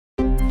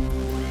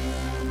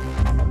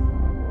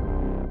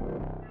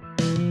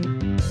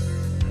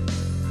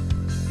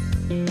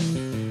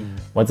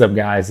What's up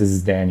guys, this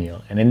is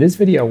Daniel, and in this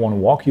video I want to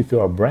walk you through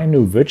our brand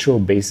new Virtual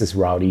Bassist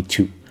ROWDY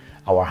 2,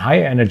 our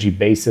high energy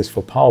bassist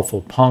for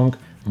powerful punk,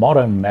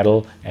 modern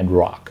metal and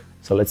rock.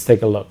 So let's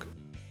take a look.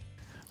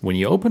 When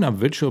you open up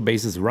Virtual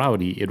Bassist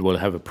ROWDY, it will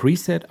have a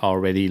preset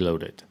already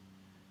loaded.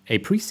 A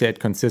preset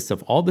consists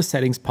of all the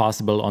settings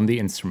possible on the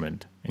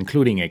instrument,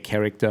 including a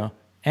character,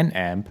 an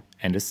amp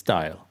and a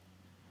style.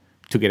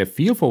 To get a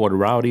feel for what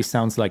ROWDY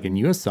sounds like in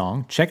your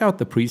song, check out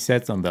the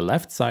presets on the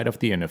left side of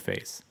the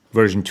interface.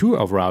 Version 2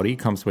 of ROWDY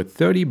comes with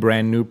 30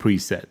 brand new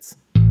presets.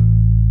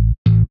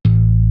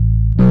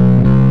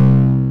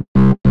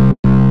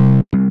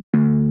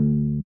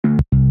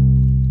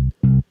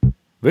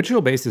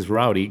 Virtual Bassist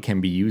ROWDY can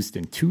be used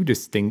in two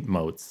distinct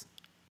modes: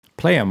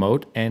 player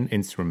mode and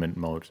instrument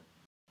mode.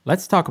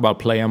 Let's talk about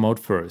player mode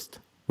first,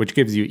 which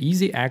gives you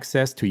easy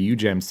access to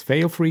UJAM's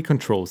fail-free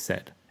control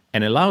set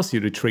and allows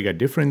you to trigger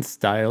different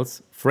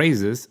styles,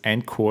 phrases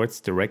and chords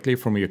directly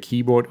from your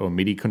keyboard or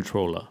MIDI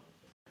controller.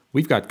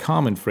 We've got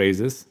common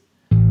phrases,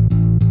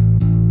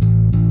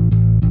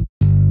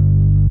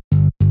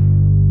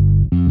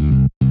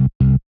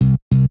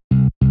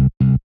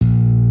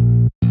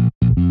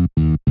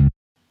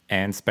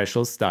 and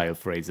special style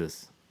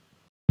phrases.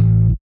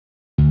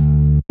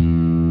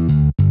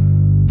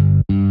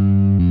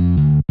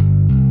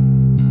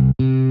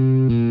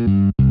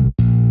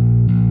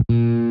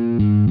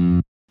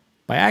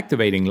 By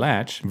activating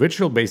Latch,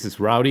 Virtual Bassist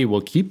ROWDY will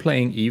keep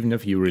playing even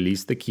if you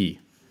release the key.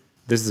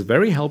 This is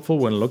very helpful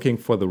when looking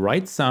for the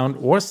right sound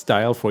or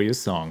style for your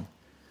song.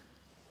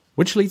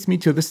 Which leads me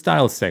to the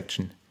styles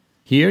section.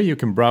 Here you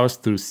can browse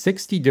through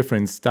 60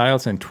 different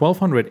styles and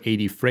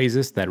 1280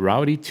 phrases that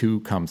ROWDY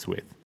 2 comes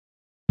with.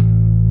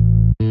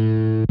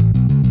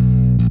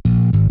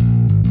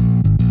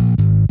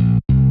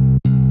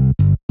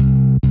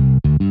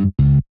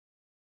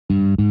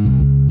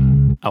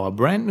 Our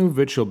brand new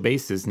Virtual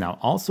Bassists now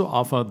also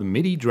offer the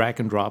MIDI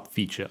Drag and Drop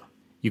feature.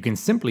 You can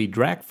simply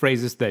drag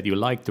phrases that you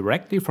like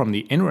directly from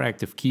the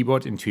interactive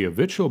keyboard into your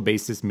Virtual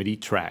Bassist MIDI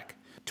track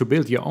to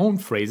build your own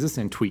phrases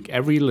and tweak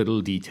every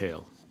little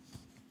detail.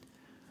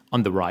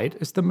 On the right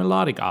is the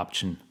melodic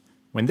option.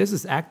 When this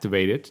is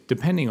activated,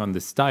 depending on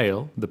the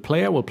style, the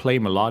player will play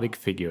melodic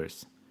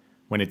figures.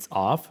 When it's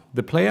off,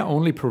 the player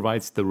only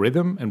provides the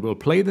rhythm and will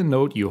play the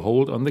note you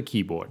hold on the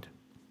keyboard.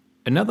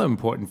 Another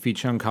important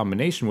feature in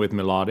combination with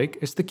melodic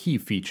is the key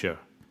feature.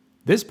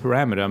 This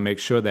parameter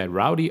makes sure that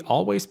ROWDY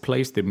always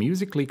plays the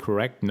musically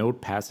correct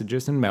note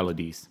passages and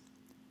melodies.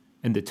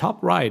 In the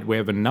top right we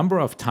have a number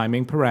of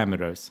timing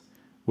parameters,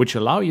 which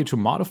allow you to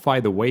modify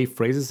the way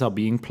phrases are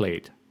being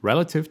played,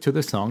 relative to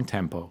the song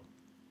tempo.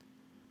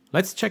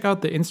 Let's check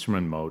out the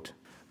instrument mode.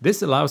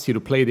 This allows you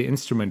to play the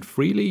instrument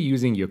freely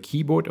using your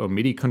keyboard or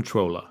MIDI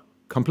controller,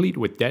 complete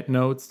with dead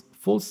notes,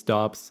 full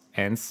stops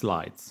and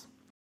slides.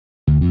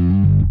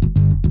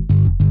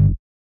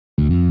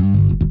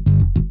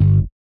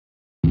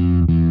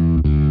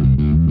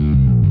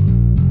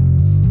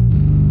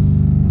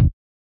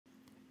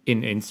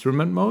 In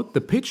instrument mode,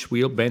 the pitch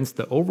wheel bends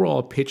the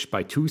overall pitch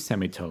by 2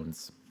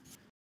 semitones.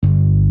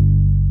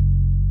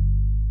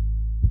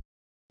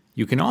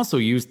 You can also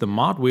use the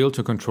mod wheel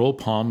to control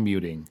palm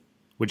muting,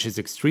 which is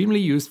extremely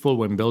useful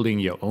when building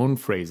your own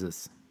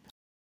phrases.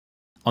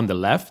 On the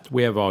left,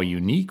 we have our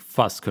unique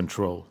Fuzz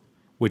Control,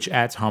 which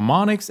adds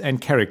harmonics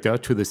and character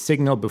to the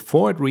signal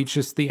before it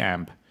reaches the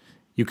amp.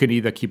 You can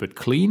either keep it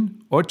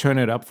clean or turn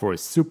it up for a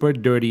super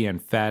dirty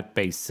and fat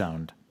bass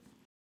sound.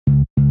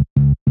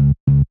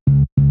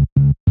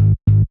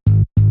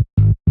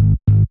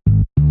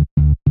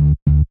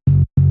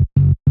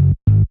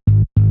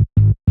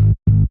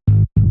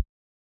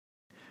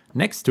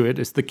 Next to it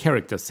is the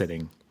character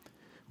setting,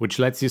 which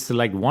lets you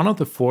select one of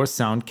the 4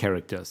 sound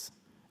characters,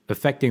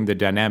 affecting the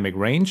dynamic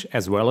range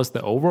as well as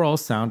the overall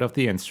sound of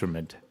the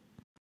instrument.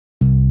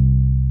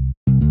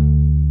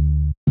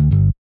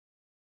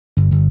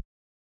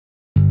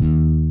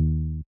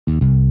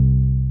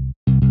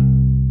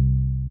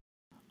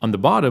 On the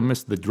bottom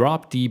is the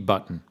Drop D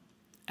button.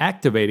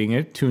 Activating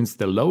it tunes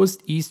the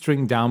lowest E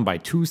string down by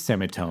 2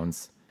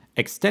 semitones,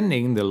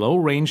 extending the low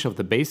range of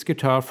the bass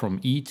guitar from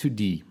E to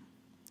D.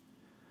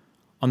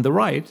 On the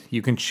right,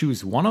 you can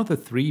choose one of the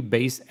 3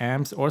 bass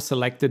amps or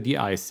select a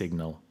DI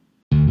signal.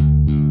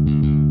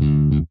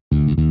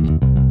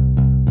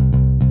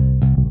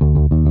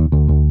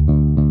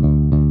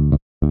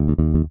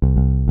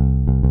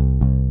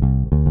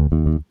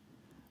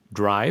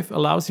 Drive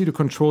allows you to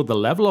control the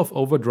level of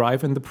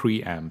overdrive in the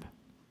preamp.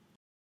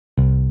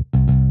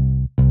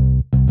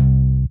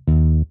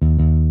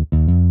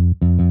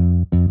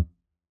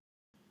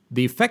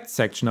 The effects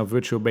section of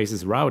Virtual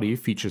Bassist ROWDY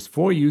features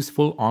 4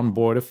 useful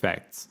onboard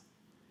effects: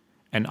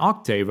 an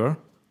octaver,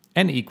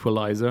 an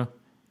equalizer,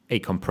 a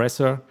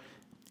compressor,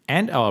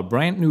 and our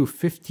brand new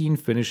 15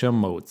 finisher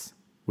modes,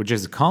 which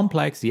is a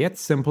complex yet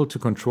simple to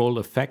control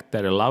effect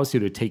that allows you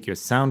to take your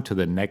sound to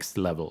the next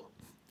level.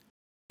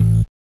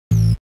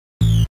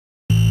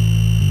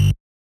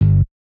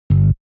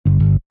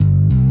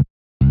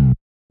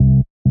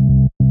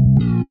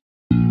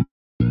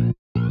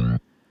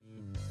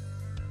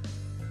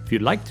 If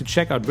you'd like to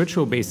check out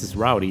Virtual Bassist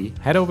ROWDY,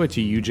 head over to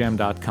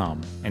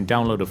UJAM.com and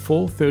download a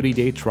full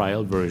 30-day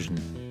trial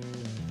version.